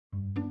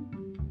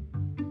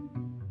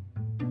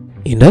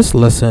In this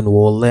lesson,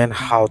 we'll learn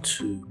how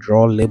to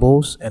draw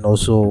labels and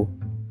also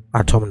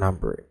atom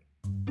numbering.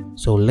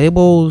 So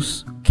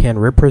labels can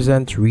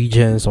represent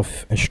regions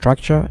of a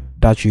structure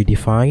that you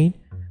define.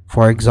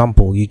 For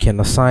example, you can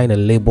assign a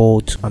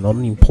label to an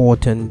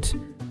unimportant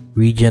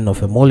region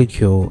of a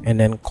molecule and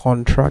then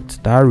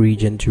contract that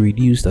region to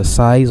reduce the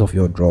size of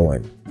your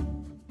drawing.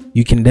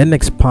 You can then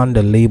expand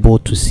the label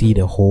to see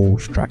the whole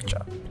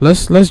structure.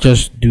 Let's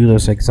just do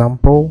this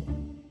example.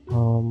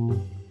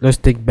 Let's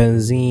take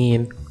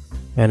benzene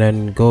and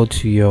then go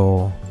to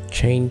your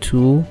chain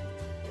tool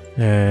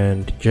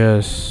and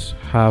just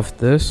have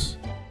this.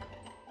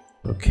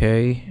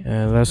 Okay,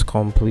 and let's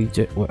complete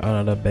it with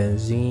another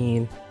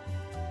benzene.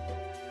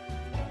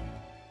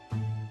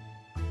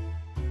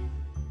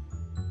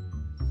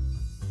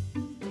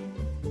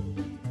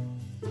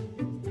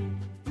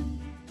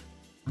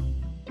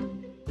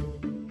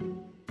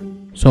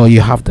 So you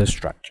have the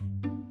structure.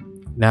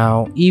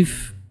 Now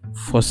if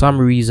for some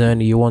reason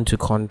you want to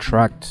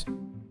contract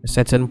a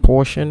certain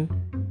portion,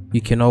 you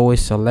can always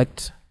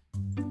select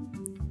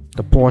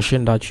the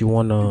portion that you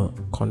want to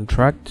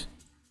contract.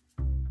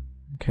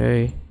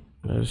 Okay,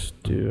 let's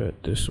do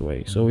it this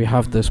way. So we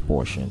have this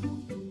portion,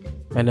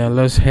 and then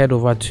let's head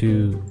over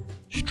to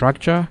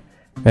structure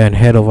and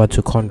head over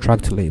to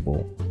contract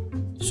label.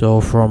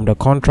 So from the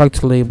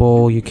contract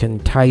label you can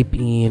type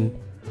in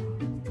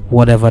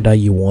whatever that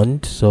you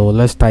want. So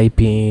let's type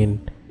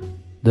in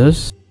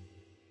this,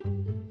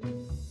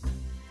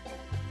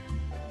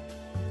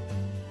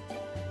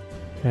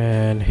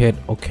 and hit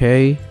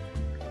OK.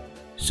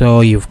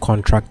 So you've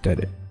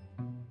contracted it.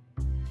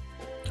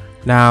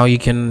 Now you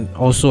can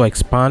also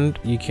expand.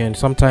 You can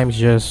sometimes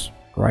just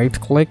right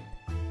click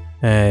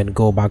and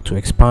go back to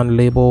expand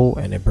label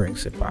and it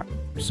brings it back.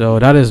 So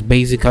that is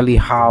basically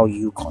how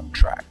you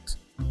contract.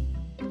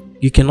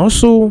 You can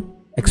also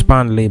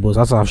expand labels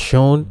as I've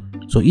shown.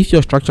 So if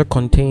your structure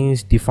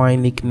contains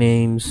defined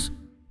nicknames,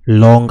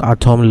 long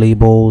atom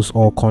labels,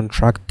 or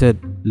contracted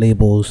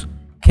labels,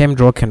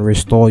 ChemDraw can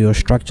restore your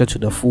structure to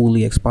the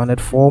fully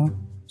expanded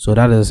form. So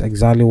that is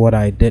exactly what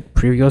I did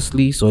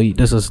previously. So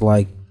this is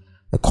like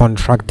a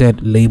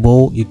contracted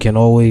label. You can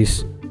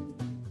always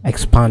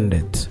expand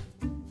it.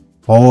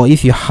 Or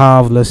if you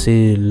have, let's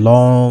say,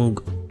 long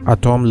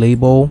atom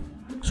label,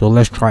 so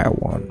let's try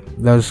one.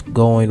 Let's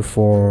go in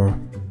for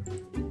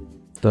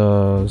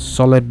the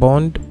solid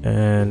bond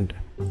and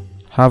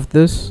have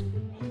this.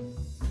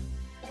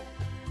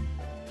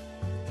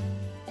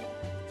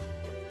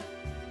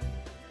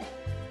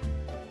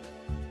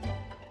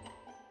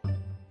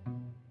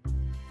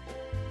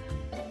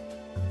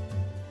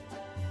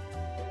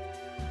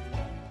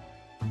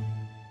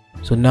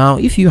 So now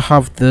if you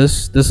have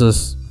this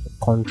is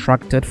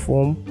contracted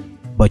form,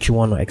 but you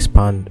want to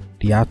expand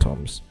the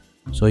atoms,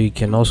 so you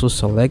can also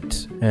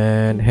select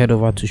and head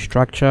over to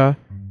structure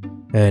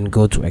and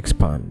go to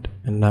expand,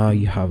 and now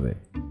you have it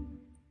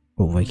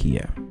over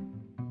here.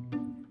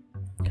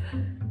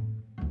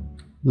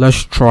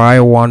 Let's try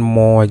one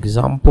more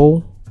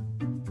example.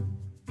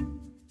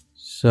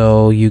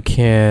 So you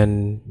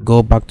can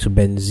go back to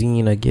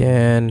benzene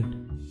again.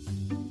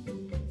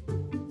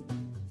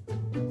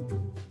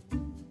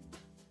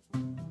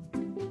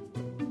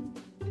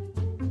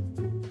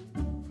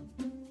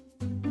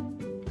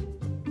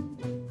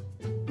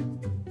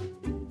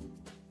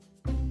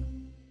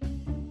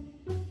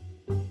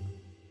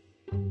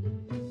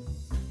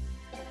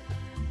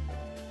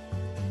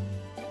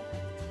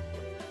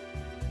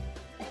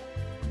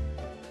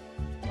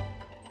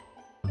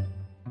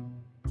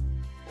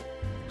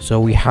 So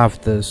we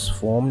have this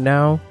form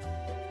now,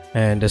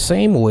 and the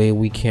same way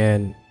we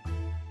can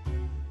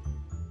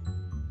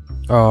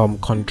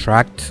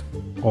contract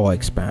or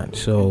expand.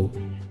 So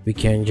we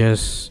can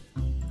just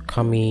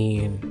come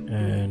in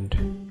and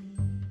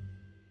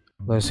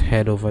let's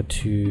head over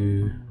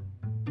to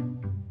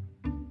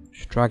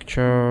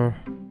structure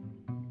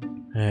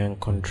and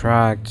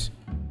contract,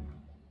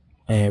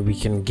 and we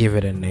can give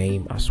it a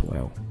name as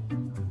well.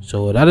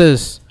 So that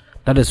is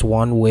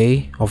one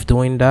way of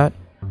doing that.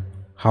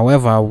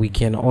 However, we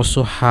can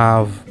also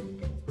have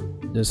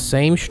the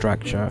same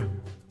structure.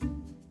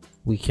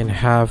 We can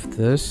have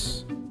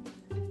this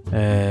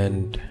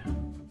and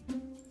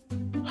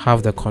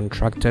have the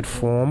contracted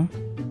form.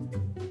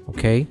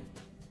 Okay,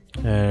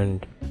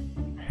 and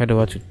head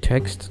over to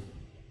text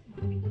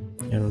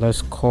and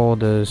let's call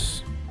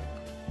this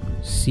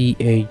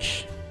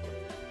CH2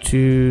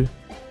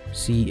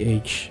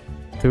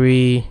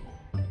 CH3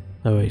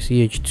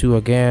 CH2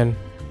 again,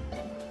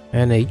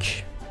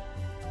 NH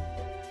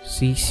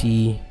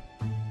CCH3,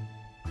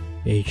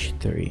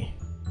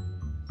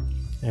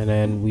 and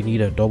then we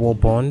need a double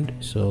bond,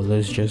 so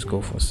let's just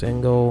go for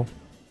single.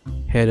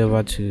 Head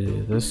over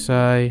to this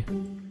side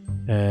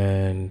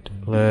and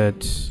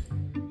let's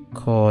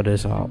call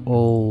this our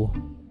O,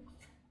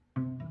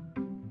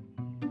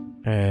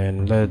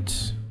 and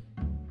let's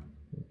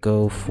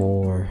go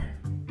for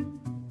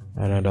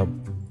another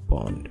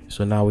bond.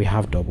 So now we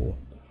have double.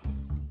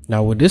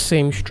 Now with this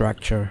same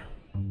structure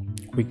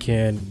we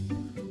can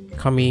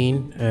come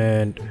in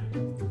and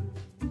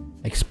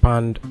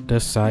expand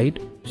this side,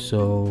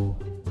 so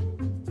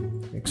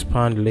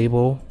expand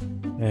label,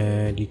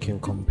 and you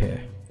can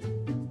compare.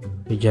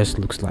 It just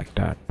looks like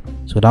that.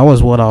 So that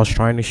was what I was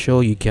trying to show.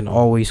 You can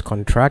always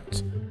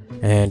contract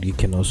and you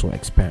can also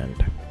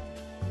expand.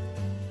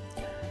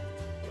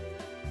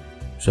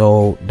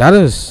 So that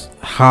is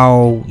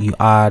how you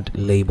add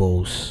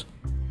labels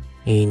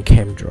in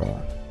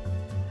ChemDraw.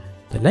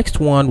 The next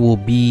one will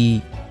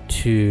be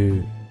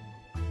to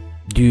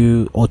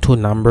do auto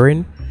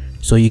numbering.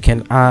 So you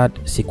can add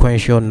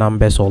sequential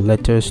numbers or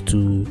letters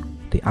to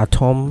the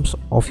atoms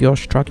of your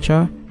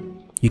structure.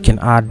 You can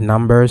add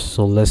numbers,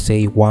 so let's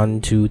say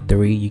 1, 2,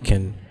 3, you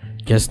can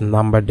just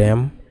number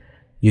them.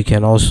 You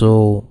can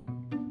also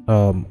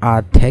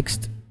add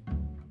text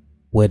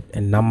with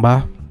a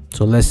number,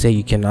 so let's say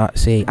you can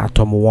say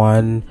atom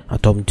 1,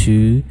 atom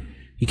 2.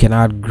 You can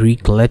add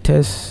Greek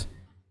letters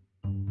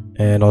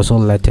and also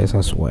letters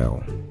as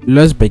well.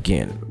 Let's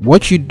begin.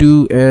 What you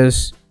do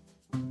is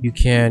you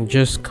can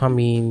just come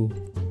in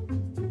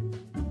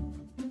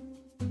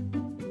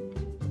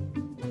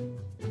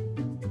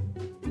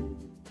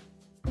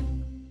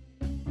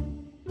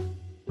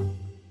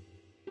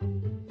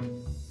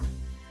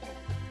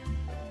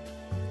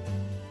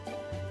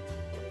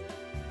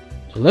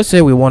so let's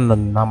say we want to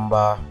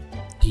number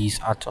these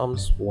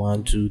atoms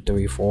 1, 2,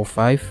 3, 4,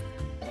 5.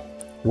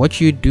 What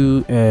you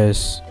do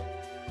is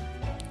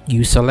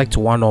you select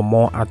one or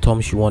more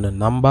atoms you want to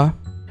number.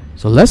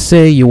 So let's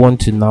say you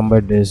want to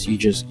number this, you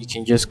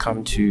can just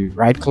come to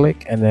right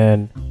click and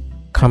then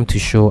come to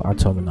show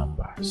atom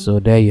number. So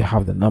there you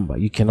have the number.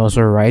 You can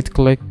also right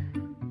click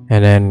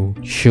and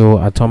then show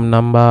atom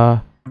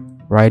number,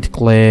 right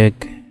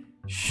click,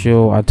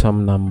 show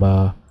atom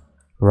number,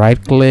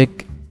 right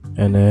click,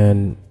 and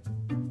then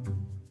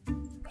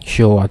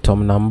show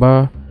atom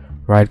number,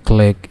 right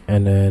click,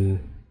 and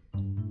then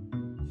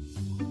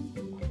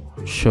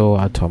show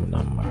atom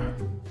number.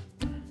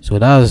 So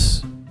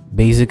that's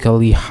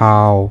basically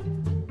how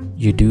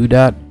you do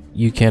that.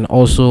 You can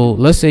also,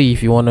 let's say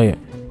if you want to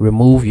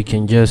remove, you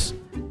can just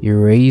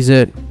erase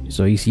it.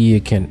 So you see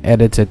you can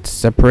edit it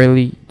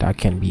separately, that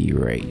can be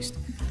erased.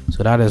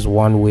 So that is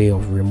one way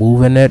of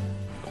removing it.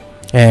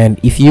 And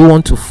if you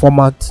want to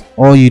format,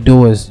 all you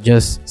do is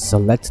just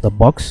select the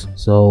box.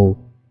 So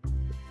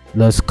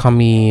let's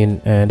come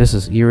in, and this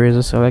is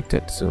eraser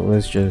selected, so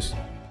let's just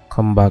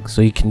come back.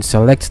 So you can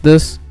select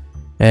this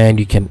and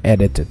you can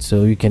edit it,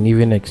 so you can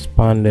even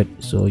expand it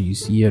so you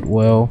see it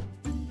well.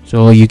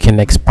 So you can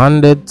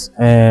expand it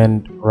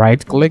and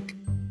right click,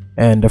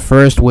 and the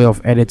first way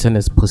of editing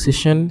is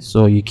position.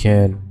 So you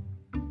can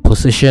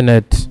position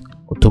it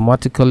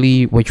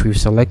automatically, which we've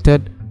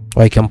selected,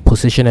 or you can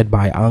position it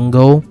by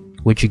angle,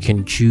 which you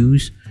can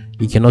choose.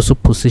 You can also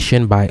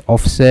position by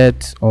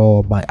offset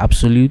or by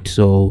absolute,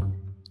 so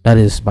that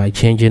is by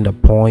changing the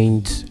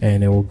point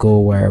and it will go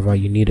wherever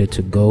you need it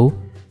to go.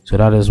 So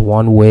that is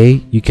one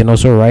way. You can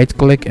also right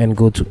click and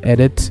go to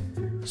edit.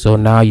 So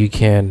now you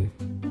can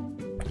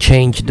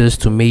change this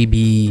to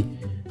maybe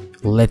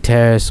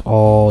letters,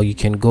 or you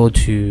can go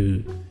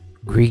to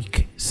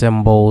Greek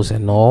symbols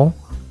and all.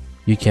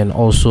 You can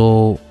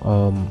also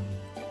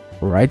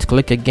right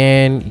click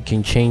again. You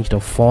can change the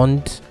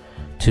font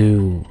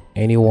to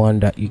anyone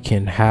that you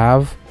can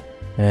have,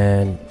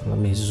 and let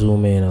me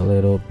zoom in a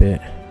little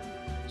bit.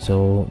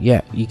 So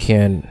yeah, you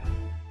can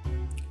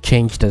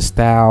change the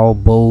style,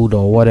 bold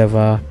or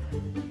whatever,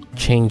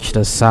 change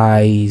the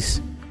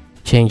size,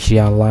 change the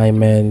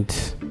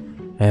alignment,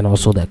 and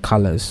also the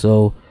colors.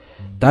 So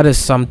that is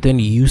something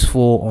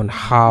useful on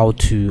how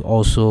to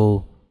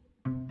also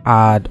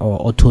add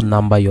or auto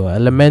number your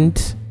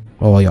element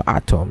or your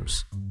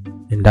atoms,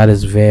 and that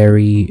is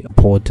very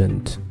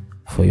important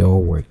for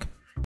your work.